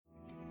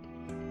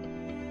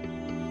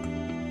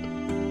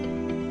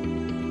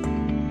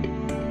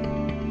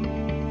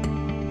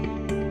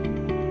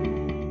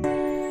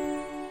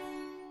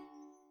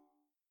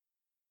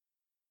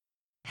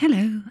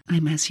Hello,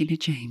 I'm Ursula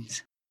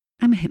James.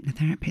 I'm a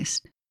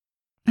hypnotherapist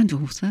and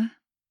author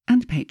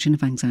and patron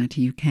of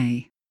Anxiety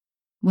UK.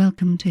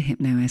 Welcome to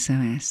Hypno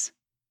SOS,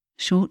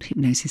 short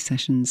hypnosis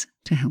sessions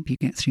to help you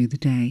get through the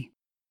day.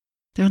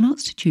 There are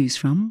lots to choose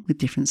from with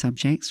different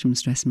subjects from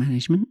stress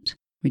management,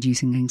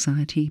 reducing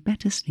anxiety,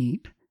 better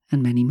sleep,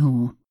 and many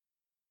more.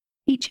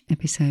 Each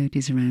episode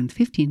is around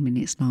 15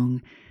 minutes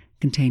long,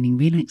 containing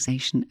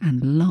relaxation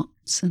and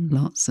lots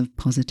of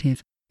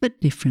positive but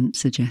different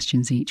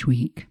suggestions each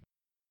week.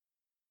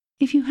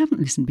 If you haven't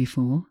listened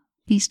before,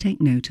 please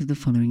take note of the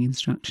following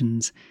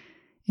instructions.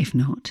 If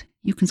not,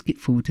 you can skip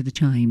forward to the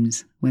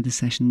chimes, where the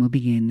session will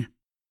begin.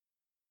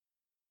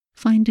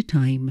 Find a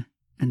time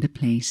and a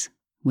place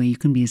where you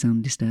can be as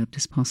undisturbed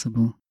as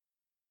possible.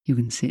 You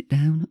can sit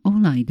down or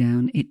lie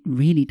down, it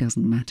really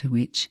doesn't matter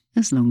which,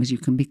 as long as you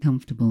can be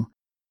comfortable.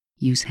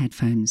 Use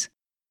headphones.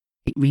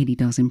 It really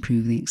does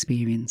improve the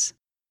experience.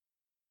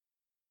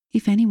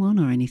 If anyone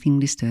or anything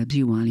disturbs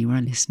you while you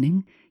are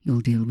listening,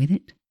 you'll deal with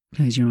it.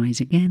 Close your eyes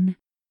again,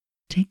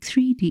 take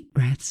 3 deep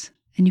breaths,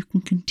 and you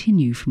can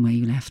continue from where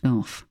you left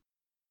off.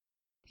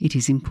 It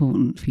is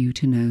important for you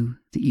to know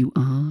that you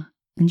are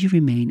and you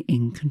remain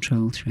in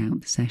control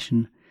throughout the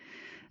session,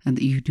 and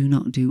that you do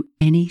not do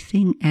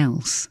anything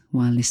else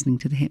while listening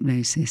to the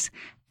hypnosis,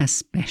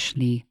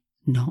 especially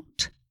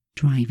not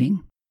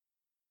driving.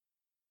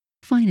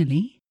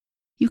 Finally,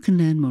 you can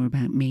learn more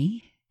about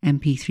me,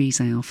 MP3s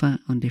I offer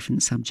on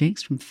different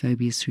subjects from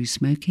phobias through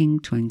smoking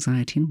to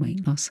anxiety and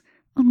weight loss,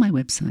 on my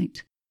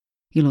website.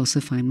 You'll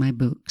also find my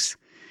books,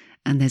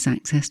 and there's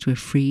access to a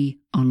free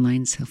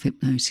online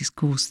self-hypnosis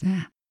course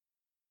there.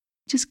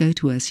 Just go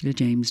to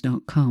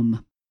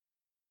ursulajames.com.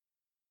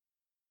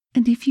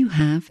 And if you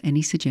have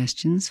any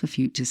suggestions for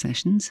future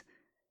sessions,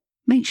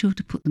 make sure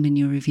to put them in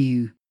your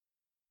review.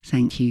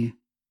 Thank you.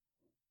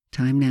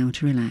 Time now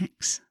to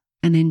relax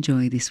and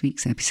enjoy this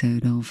week's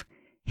episode of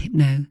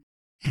Hypno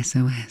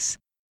SOS.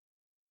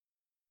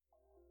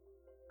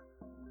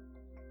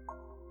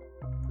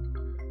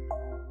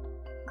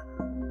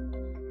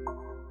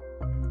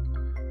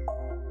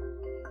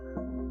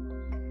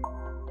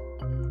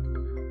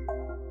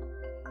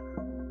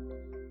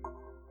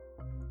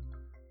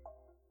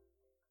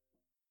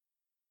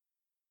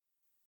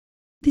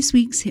 This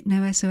week's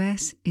Hypno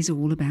SOS is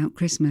all about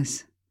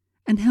Christmas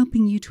and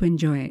helping you to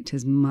enjoy it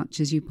as much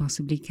as you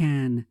possibly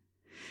can,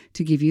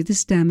 to give you the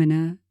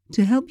stamina,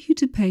 to help you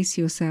to pace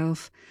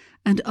yourself,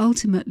 and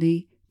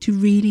ultimately to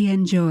really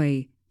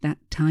enjoy that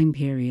time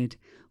period,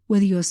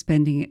 whether you're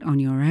spending it on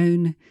your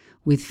own,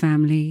 with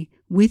family,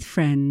 with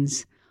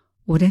friends,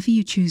 whatever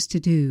you choose to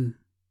do,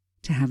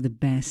 to have the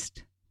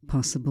best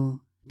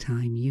possible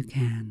time you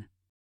can.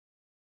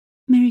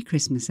 Merry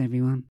Christmas,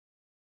 everyone.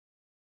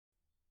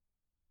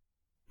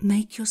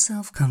 Make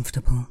yourself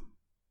comfortable.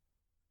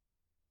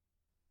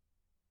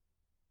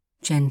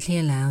 Gently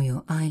allow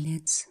your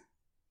eyelids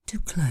to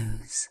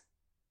close.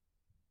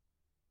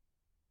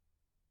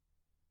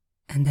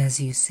 And as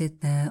you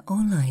sit there or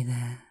lie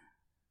there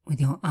with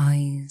your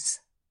eyes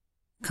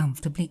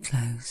comfortably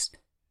closed,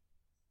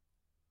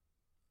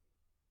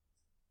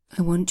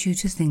 I want you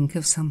to think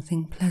of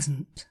something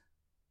pleasant.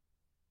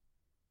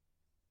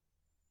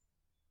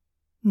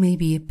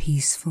 Maybe a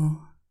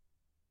peaceful,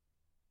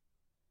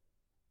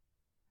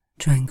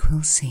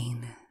 tranquil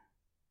scene.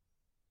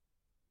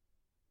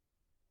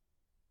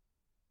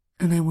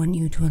 And I want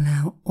you to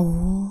allow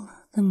all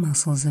the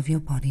muscles of your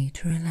body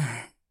to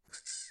relax.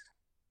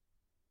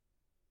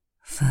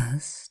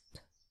 First,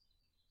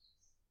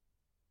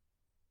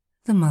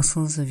 the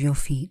muscles of your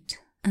feet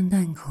and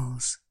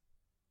ankles.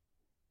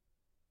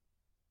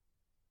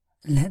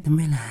 Let them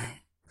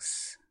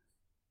relax.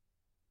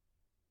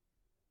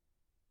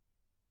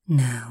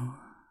 Now,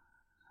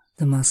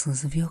 the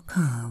muscles of your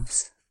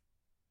calves.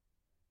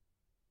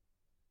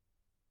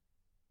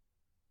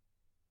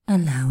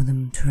 Allow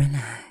them to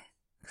relax.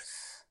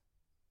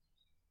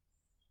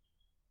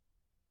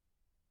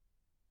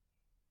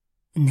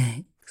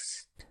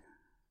 Next,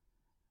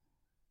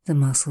 the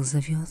muscles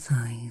of your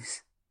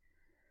thighs.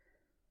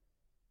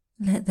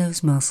 Let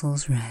those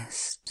muscles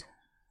rest.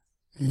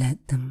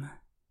 Let them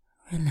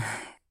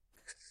relax.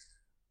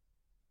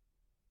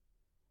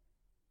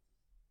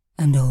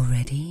 And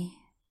already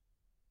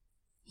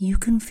you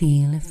can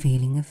feel a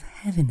feeling of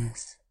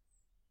heaviness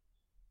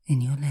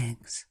in your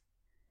legs.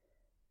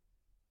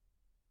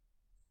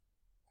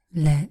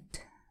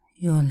 Let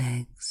your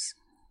legs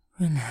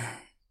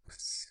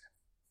relax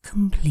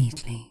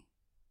completely.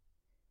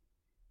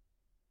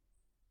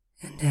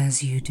 And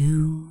as you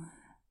do,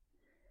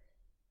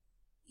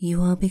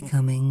 you are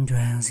becoming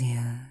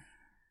drowsier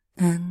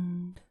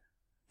and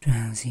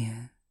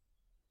drowsier,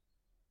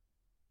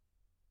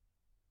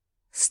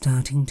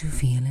 starting to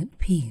feel at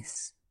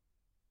peace.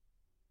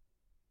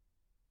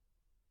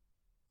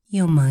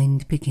 Your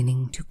mind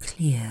beginning to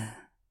clear,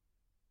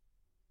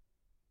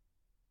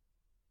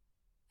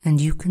 and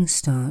you can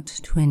start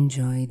to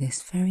enjoy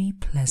this very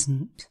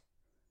pleasant,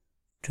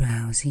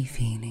 drowsy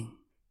feeling.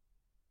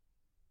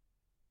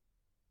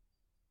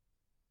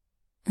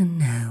 And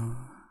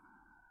now,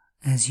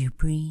 as you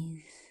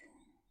breathe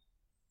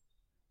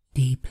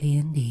deeply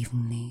and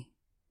evenly,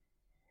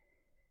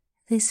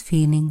 this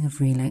feeling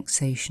of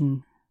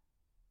relaxation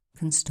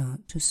can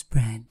start to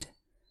spread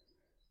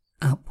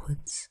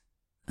upwards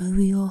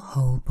over your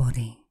whole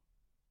body.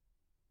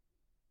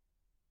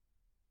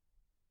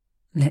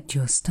 Let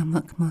your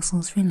stomach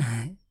muscles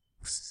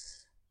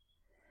relax.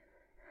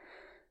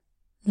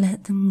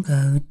 Let them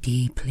go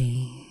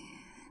deeply,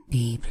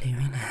 deeply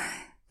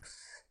relaxed.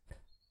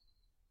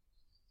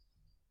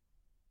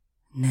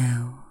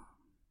 Now,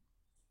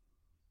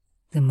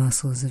 the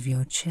muscles of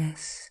your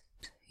chest,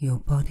 your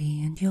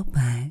body and your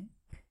back,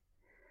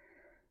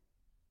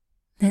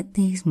 let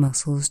these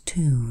muscles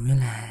too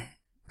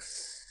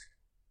relax.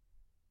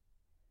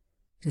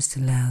 Just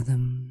allow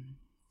them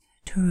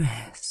to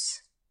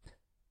rest.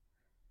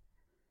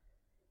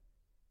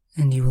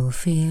 And you will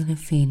feel a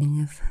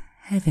feeling of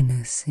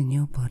heaviness in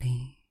your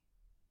body,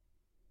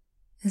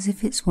 as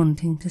if it's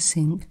wanting to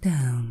sink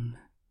down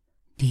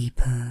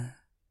deeper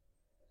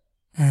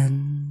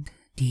and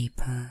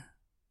deeper.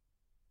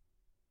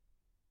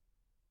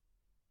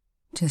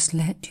 Just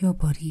let your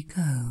body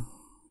go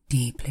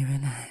deeply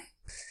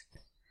relaxed,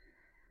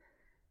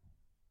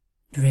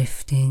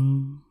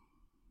 drifting,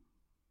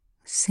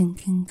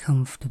 sinking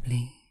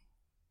comfortably,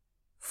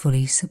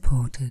 fully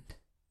supported.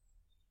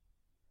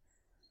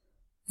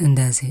 And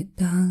as it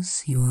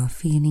does, you are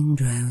feeling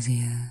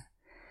drowsier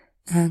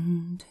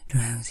and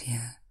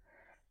drowsier.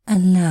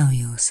 Allow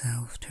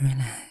yourself to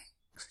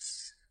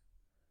relax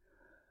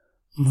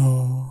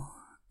more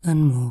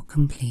and more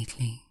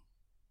completely.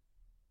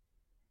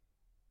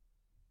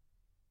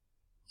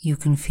 You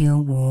can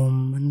feel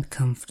warm and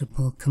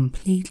comfortable,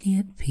 completely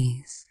at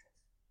peace,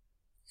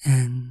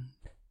 and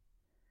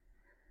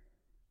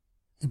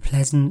the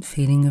pleasant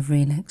feeling of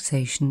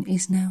relaxation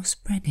is now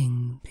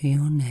spreading to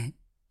your neck,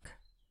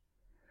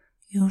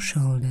 your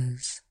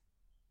shoulders,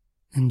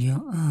 and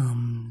your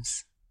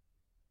arms.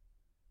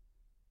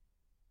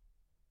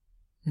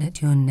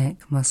 Let your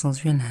neck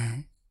muscles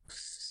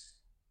relax,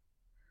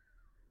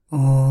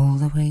 all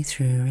the way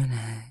through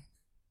relax.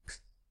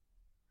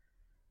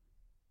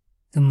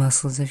 The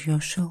muscles of your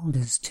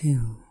shoulders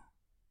too,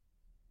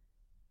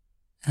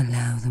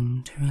 allow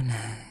them to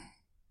relax.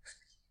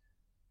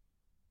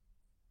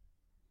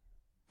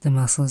 The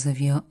muscles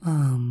of your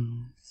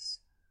arms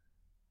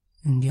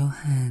and your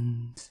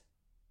hands,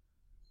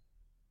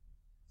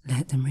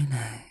 let them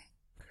relax.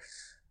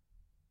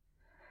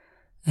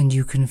 And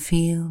you can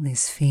feel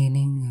this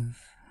feeling of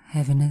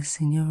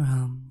heaviness in your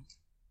arms,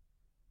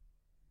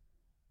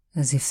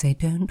 as if they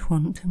don't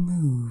want to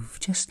move.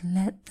 Just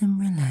let them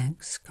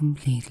relax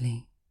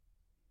completely.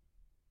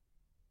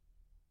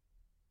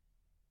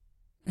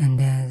 And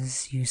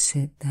as you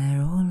sit there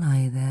or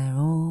lie there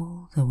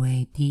all the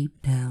way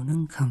deep down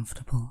and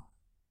comfortable,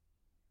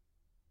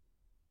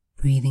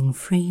 breathing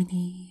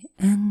freely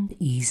and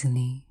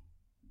easily,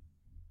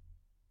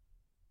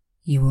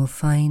 you will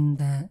find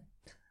that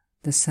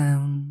the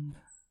sound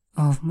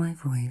of my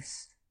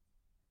voice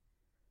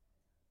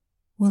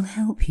will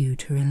help you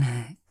to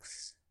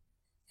relax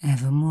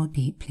ever more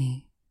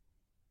deeply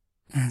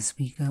as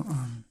we go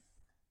on.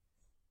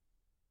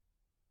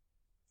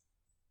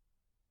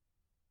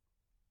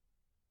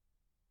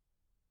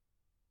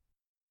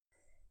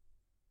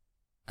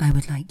 I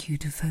would like you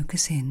to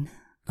focus in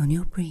on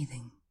your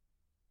breathing.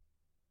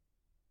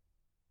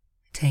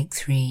 Take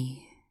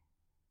 3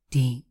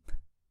 deep,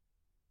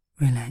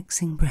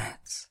 relaxing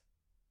breaths.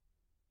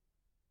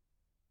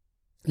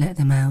 Let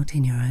them out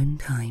in your own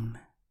time.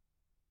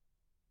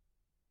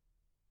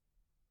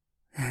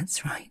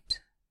 That's right.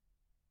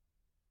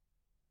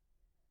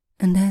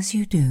 And as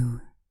you do,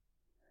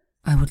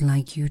 I would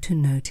like you to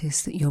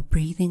notice that your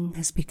breathing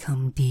has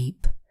become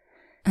deep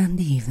and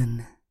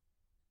even.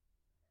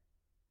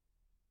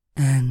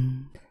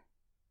 And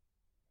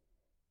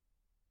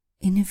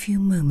in a few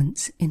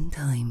moments in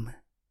time,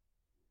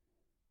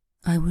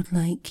 I would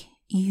like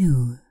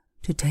you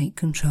to take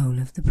control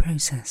of the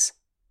process.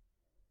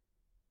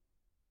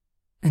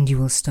 And you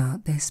will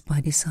start this by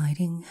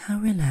deciding how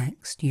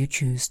relaxed you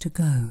choose to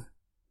go.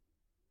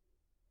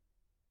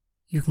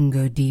 You can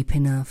go deep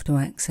enough to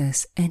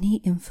access any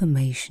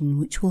information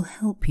which will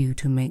help you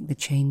to make the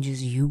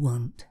changes you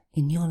want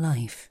in your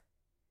life.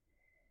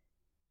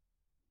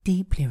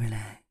 Deeply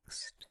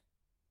relaxed,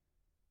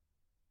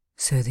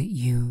 so that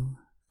you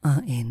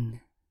are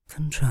in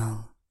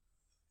control.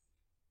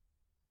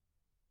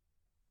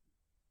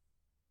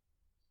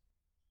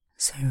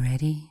 So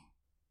ready?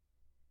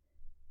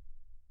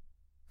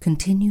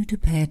 Continue to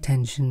pay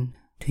attention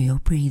to your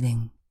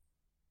breathing.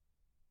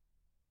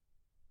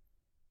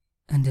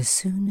 And as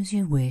soon as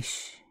you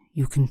wish,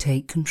 you can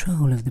take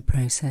control of the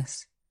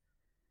process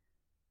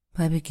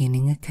by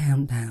beginning a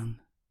countdown,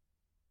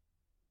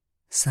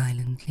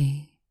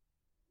 silently,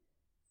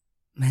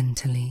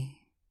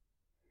 mentally,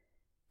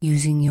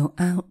 using your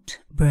out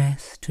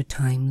breath to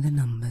time the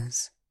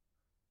numbers.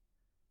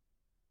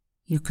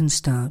 You can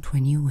start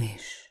when you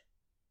wish,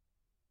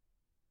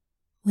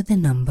 with the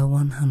number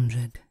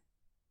 100.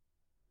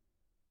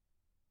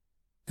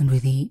 And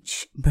with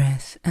each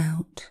breath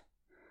out,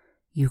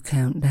 you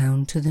count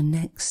down to the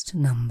next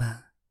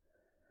number,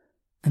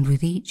 and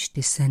with each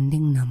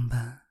descending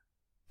number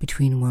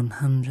between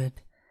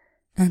 100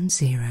 and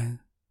 0,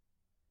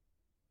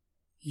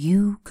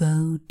 you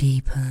go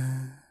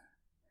deeper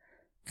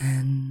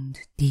and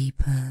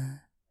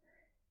deeper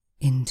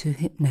into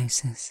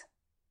hypnosis,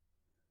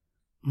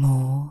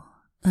 more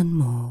and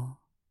more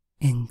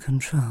in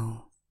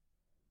control,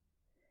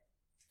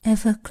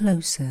 ever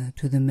closer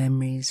to the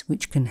memories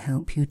which can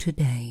help you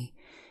today.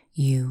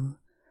 You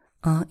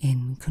are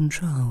in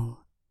control,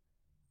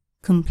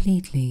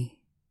 completely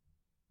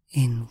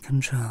in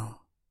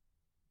control.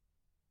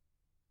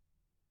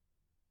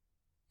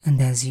 And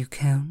as you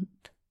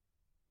count,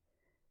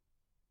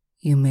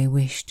 you may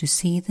wish to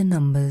see the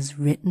numbers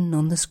written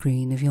on the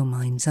screen of your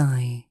mind's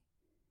eye.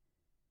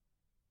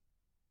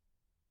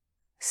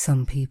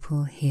 Some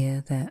people hear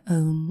their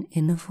own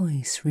inner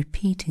voice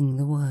repeating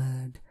the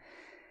word.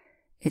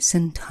 It's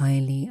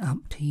entirely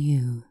up to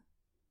you.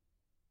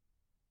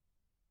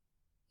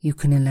 You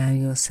can allow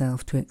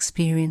yourself to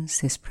experience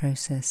this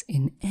process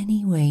in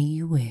any way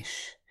you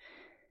wish,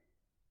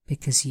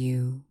 because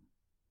you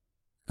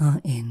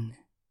are in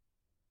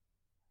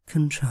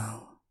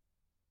control.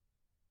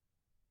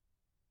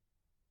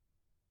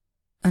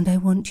 And I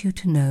want you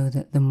to know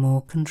that the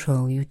more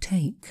control you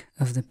take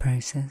of the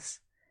process,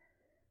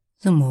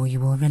 the more you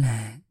will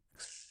relax.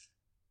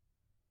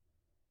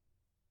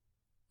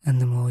 And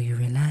the more you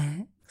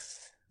relax,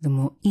 the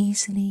more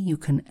easily you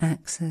can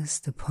access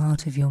the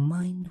part of your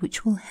mind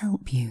which will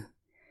help you.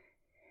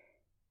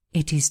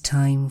 It is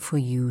time for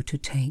you to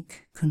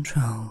take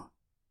control,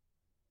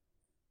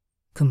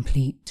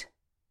 complete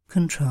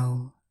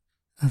control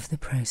of the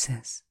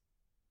process.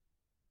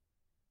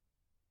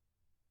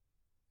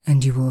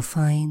 And you will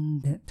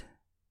find that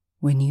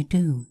when you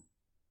do,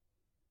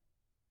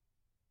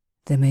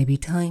 there may be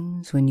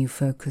times when you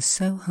focus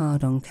so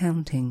hard on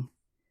counting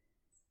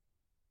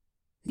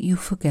that you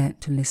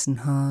forget to listen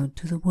hard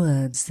to the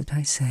words that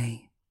I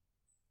say.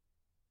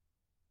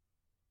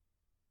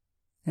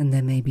 And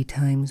there may be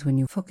times when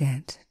you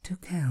forget to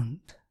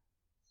count.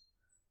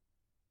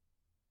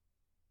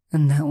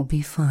 And that will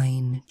be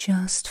fine,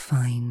 just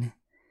fine.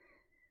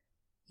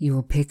 You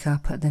will pick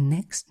up at the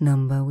next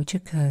number which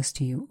occurs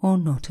to you, or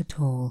not at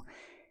all.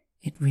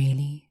 It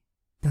really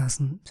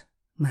doesn't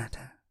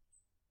matter.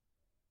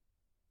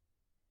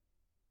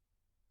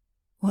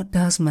 What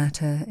does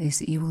matter is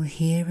that you will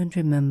hear and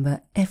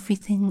remember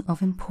everything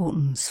of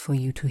importance for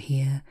you to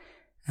hear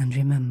and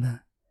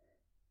remember.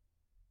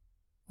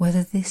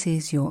 Whether this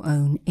is your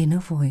own inner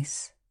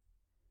voice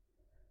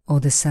or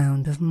the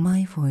sound of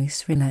my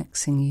voice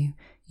relaxing you,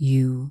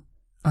 you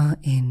are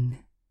in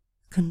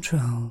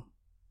control.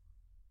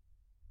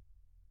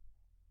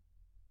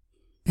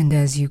 And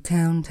as you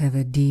count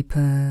ever deeper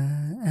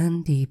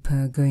and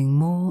deeper, going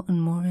more and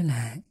more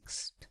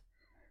relaxed,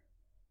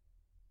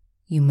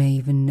 you may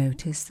even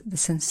notice that the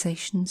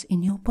sensations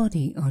in your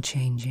body are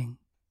changing.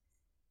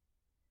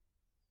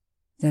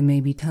 There may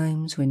be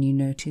times when you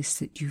notice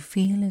that you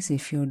feel as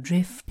if you're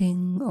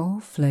drifting or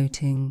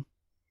floating,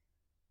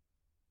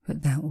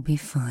 but that will be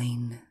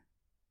fine.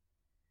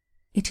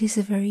 It is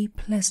a very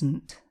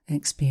pleasant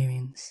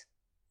experience,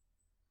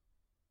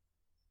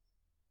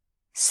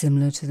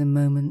 similar to the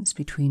moments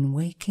between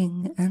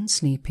waking and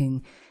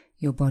sleeping,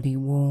 your body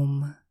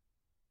warm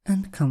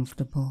and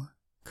comfortable,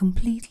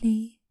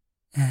 completely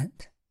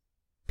at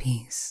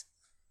peace.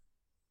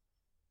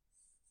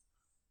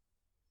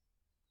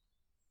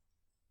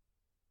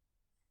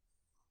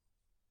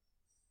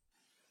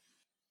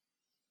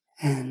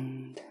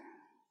 And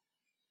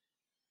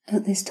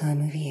at this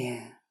time of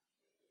year,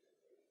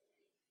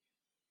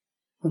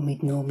 when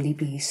we'd normally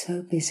be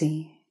so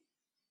busy,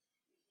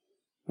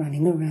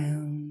 running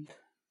around,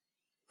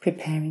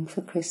 preparing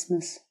for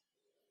Christmas,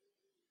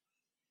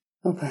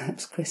 or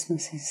perhaps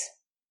Christmas is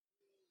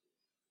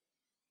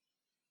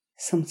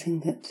something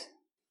that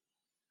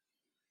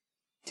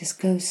just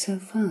goes so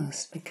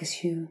fast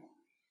because you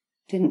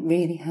didn't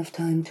really have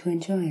time to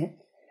enjoy it.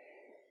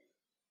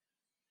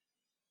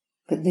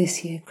 But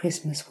this year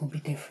Christmas will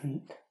be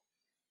different.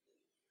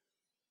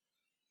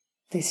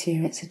 This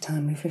year it's a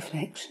time of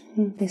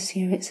reflection. This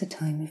year it's a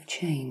time of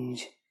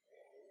change.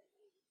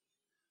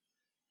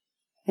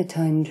 A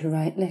time to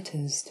write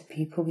letters to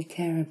people we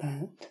care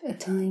about. A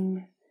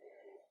time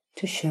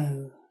to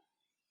show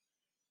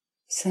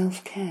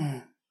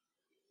self-care.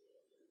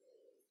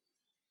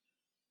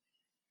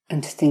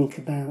 And to think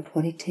about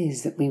what it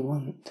is that we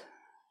want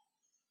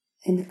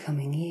in the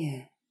coming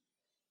year.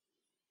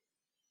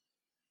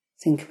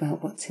 Think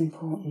about what's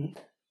important.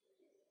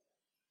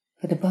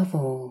 But above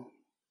all,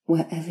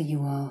 wherever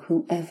you are,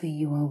 whoever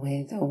you are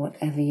with, or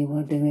whatever you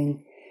are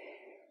doing,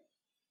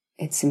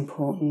 it's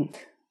important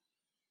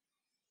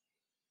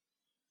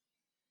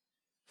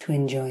to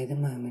enjoy the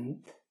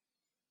moment.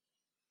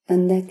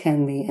 And there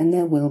can be, and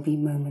there will be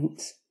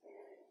moments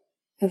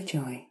of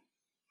joy,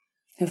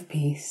 of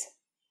peace,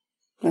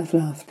 of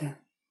laughter.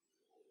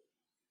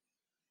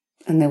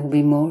 And there will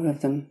be more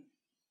of them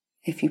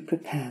if you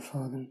prepare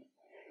for them,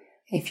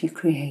 if you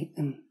create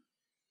them.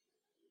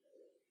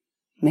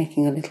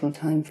 making a little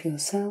time for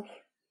yourself,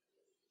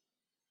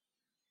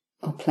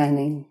 or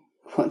planning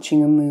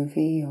watching a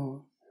movie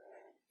or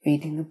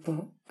reading a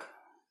book,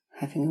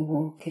 having a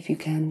walk if you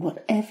can,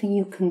 whatever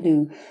you can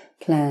do,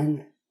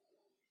 plan.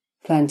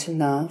 Plan to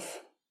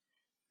laugh,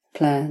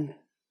 plan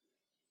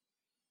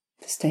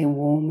to stay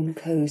warm and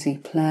cozy,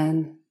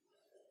 plan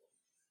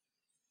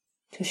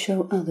to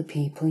show other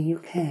people you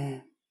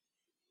care.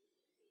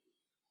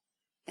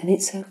 And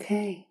it's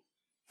okay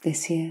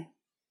this year.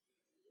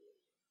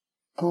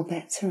 All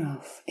bets are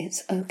off.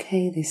 It's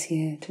okay this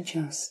year to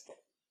just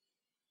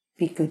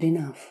be good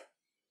enough.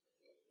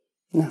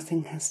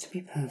 Nothing has to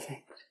be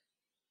perfect,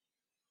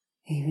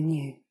 even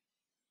you.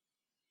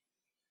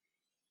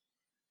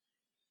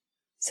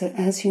 So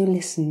as you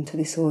listen to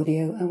this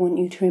audio, I want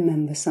you to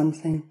remember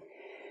something.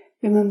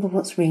 Remember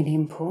what's really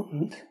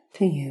important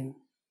to you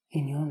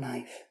in your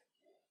life.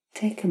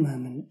 Take a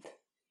moment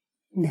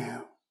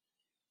now.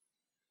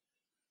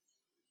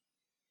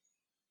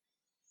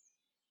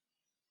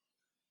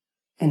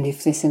 And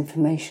if this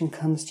information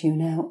comes to you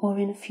now, or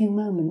in a few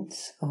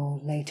moments,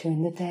 or later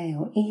in the day,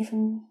 or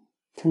even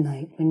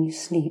tonight when you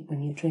sleep,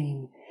 when you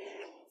dream,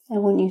 I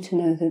want you to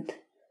know that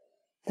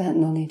that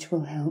knowledge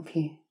will help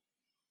you,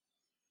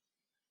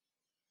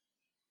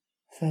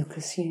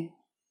 focus you,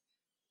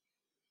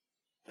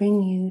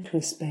 bring you to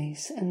a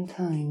space and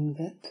time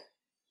that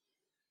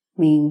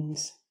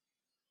means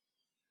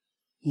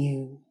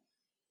you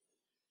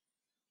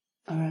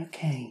are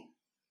okay.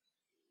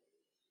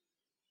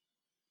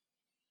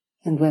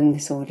 And when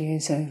this audio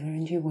is over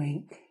and you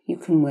wake, you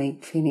can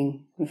wake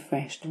feeling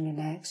refreshed and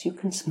relaxed. You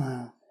can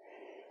smile.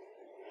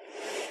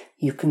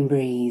 You can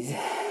breathe.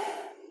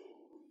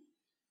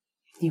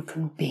 You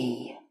can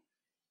be.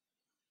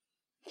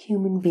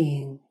 Human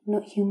being,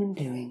 not human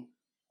doing.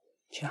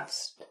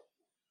 Just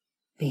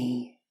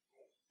be.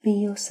 Be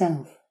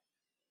yourself.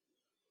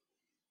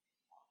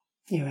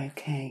 You're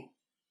okay.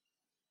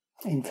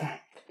 In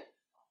fact,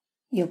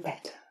 you're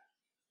better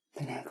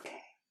than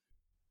okay.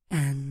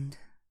 And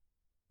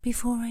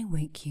before I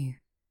wake you,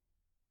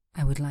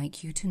 I would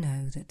like you to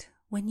know that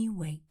when you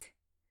wake,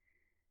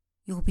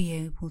 you'll be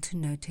able to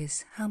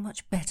notice how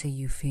much better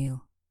you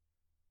feel.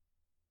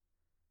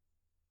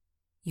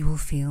 You will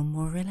feel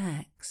more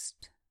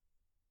relaxed,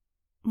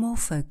 more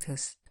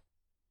focused,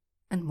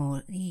 and more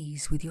at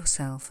ease with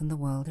yourself and the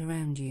world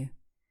around you.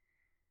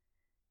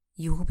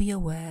 You will be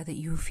aware that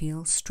you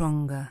feel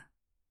stronger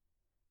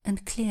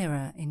and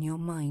clearer in your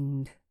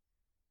mind,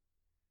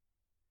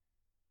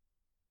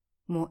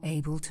 more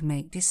able to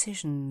make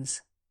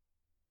decisions,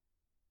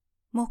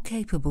 more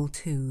capable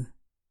too.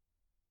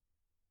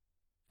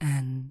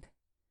 And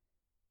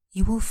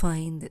you will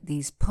find that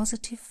these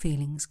positive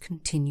feelings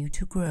continue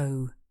to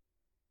grow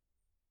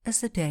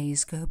as the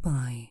days go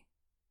by.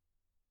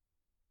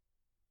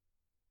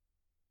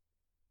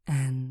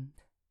 And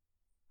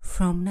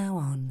from now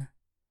on,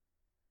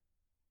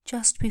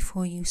 just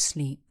before you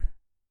sleep,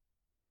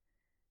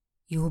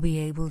 you will be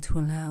able to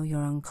allow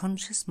your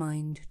unconscious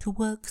mind to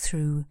work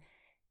through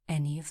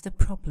any of the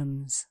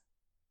problems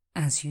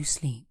as you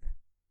sleep,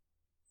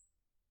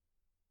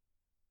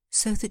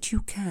 so that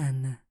you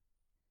can,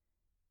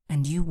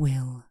 and you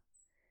will,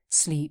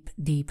 sleep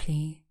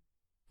deeply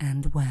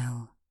and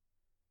well,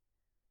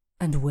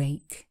 and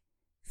wake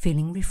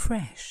feeling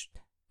refreshed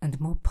and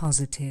more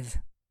positive.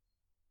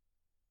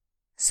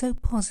 So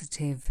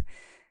positive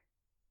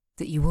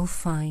that you will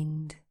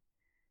find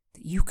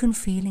that you can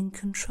feel in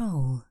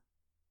control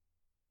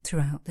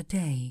throughout the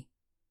day,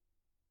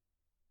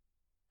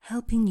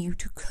 helping you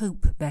to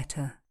cope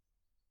better,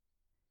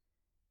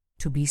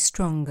 to be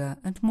stronger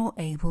and more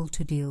able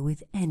to deal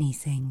with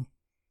anything,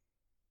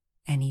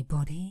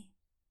 anybody,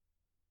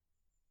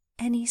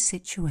 any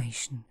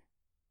situation.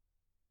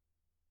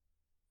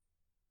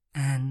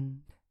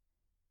 And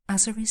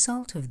as a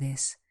result of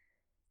this,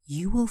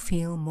 you will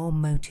feel more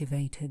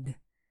motivated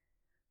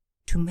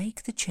to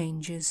make the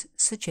changes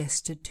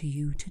suggested to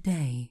you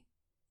today,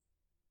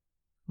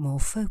 more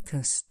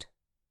focused,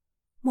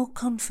 more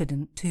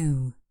confident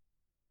too,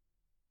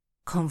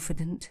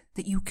 confident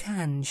that you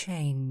can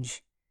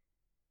change,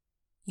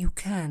 you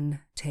can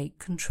take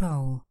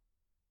control,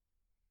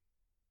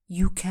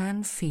 you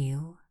can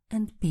feel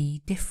and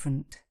be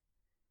different,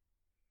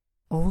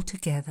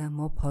 altogether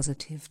more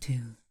positive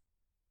too.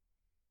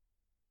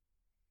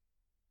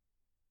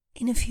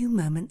 In a few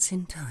moments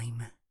in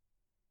time,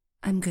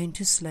 I'm going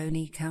to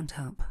slowly count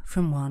up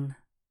from 1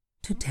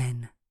 to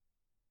 10.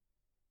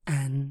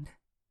 And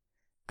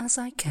as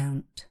I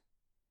count,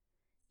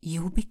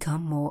 you will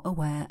become more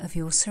aware of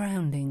your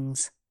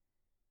surroundings,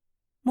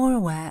 more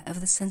aware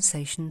of the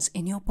sensations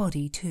in your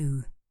body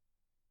too.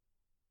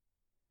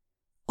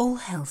 All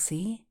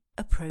healthy,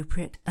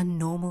 appropriate and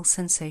normal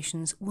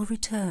sensations will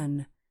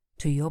return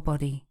to your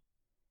body.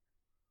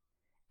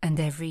 And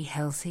every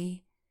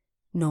healthy,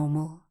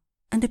 normal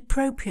and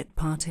appropriate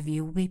part of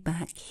you will be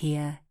back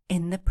here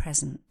in the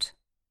present.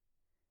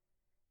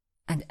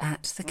 And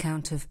at the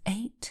count of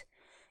 8,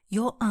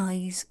 your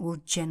eyes will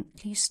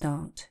gently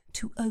start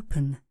to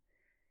open,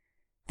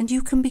 and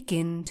you can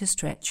begin to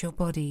stretch your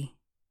body.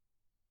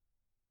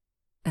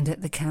 and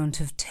at the count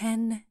of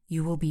 10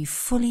 you will be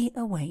fully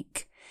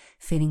awake,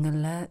 feeling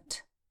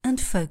alert and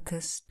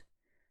focused,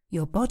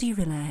 your body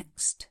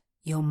relaxed,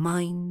 your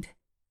mind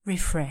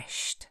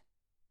refreshed.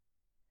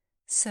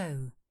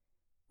 So,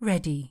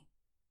 ready.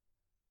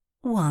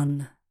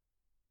 1,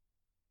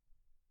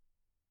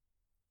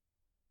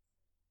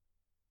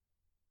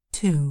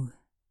 2,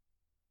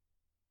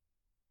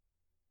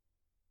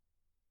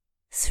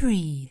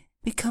 3,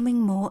 becoming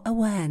more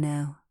aware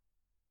now.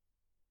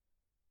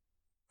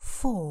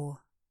 4,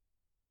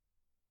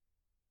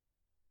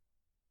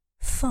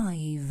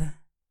 5,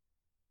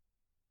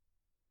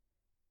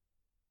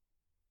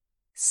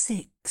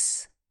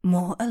 6,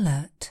 more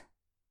alert.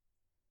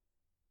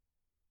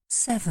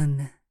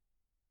 7,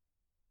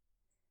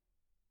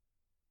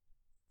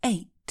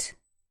 8,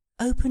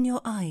 open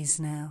your eyes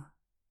now.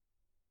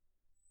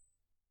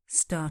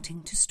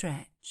 Starting to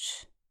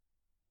stretch.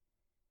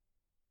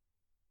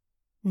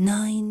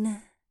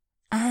 9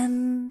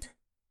 and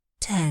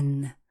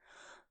 10,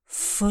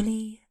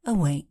 fully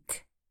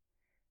awake,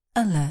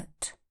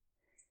 alert,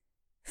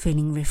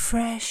 feeling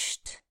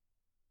refreshed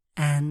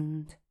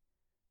and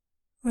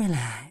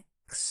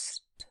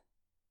relaxed.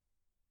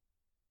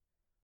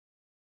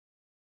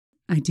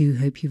 I do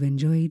hope you've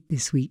enjoyed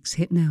this week's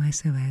Hypno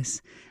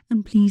SOS,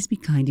 and please be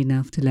kind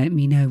enough to let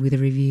me know with a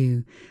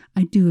review.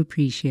 I do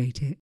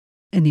appreciate it.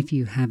 And if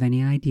you have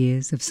any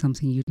ideas of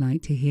something you'd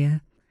like to hear,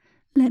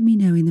 let me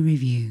know in the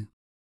review.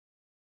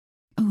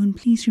 Oh, and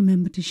please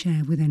remember to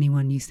share with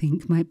anyone you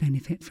think might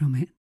benefit from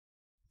it.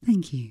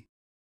 Thank you.